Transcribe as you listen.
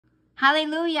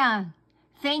Hallelujah.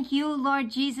 Thank you,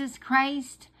 Lord Jesus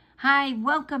Christ. Hi,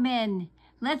 welcome in.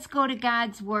 Let's go to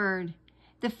God's word.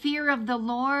 The fear of the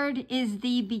Lord is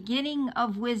the beginning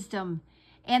of wisdom,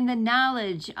 and the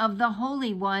knowledge of the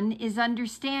Holy One is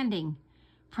understanding.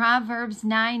 Proverbs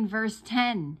 9, verse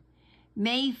 10.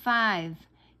 May 5.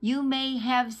 You may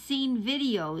have seen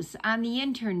videos on the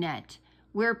internet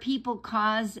where people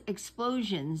cause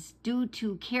explosions due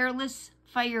to careless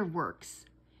fireworks.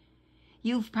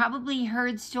 You've probably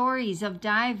heard stories of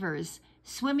divers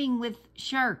swimming with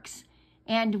sharks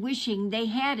and wishing they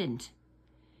hadn't.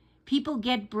 People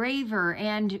get braver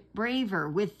and braver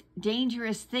with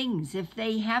dangerous things if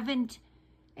they haven't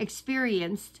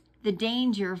experienced the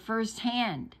danger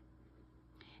firsthand.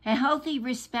 A healthy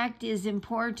respect is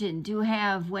important to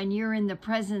have when you're in the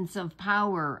presence of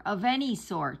power of any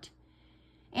sort.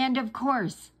 And of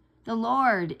course, the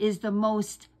Lord is the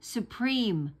most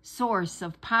supreme source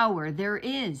of power there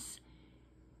is.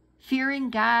 Fearing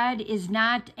God is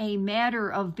not a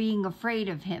matter of being afraid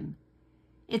of Him.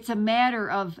 It's a matter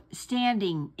of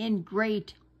standing in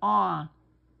great awe,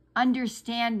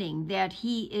 understanding that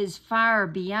He is far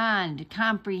beyond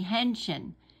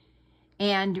comprehension,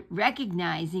 and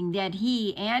recognizing that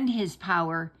He and His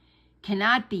power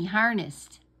cannot be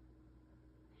harnessed.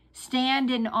 Stand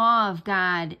in awe of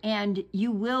God, and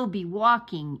you will be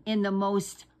walking in the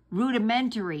most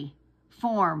rudimentary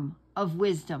form of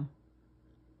wisdom.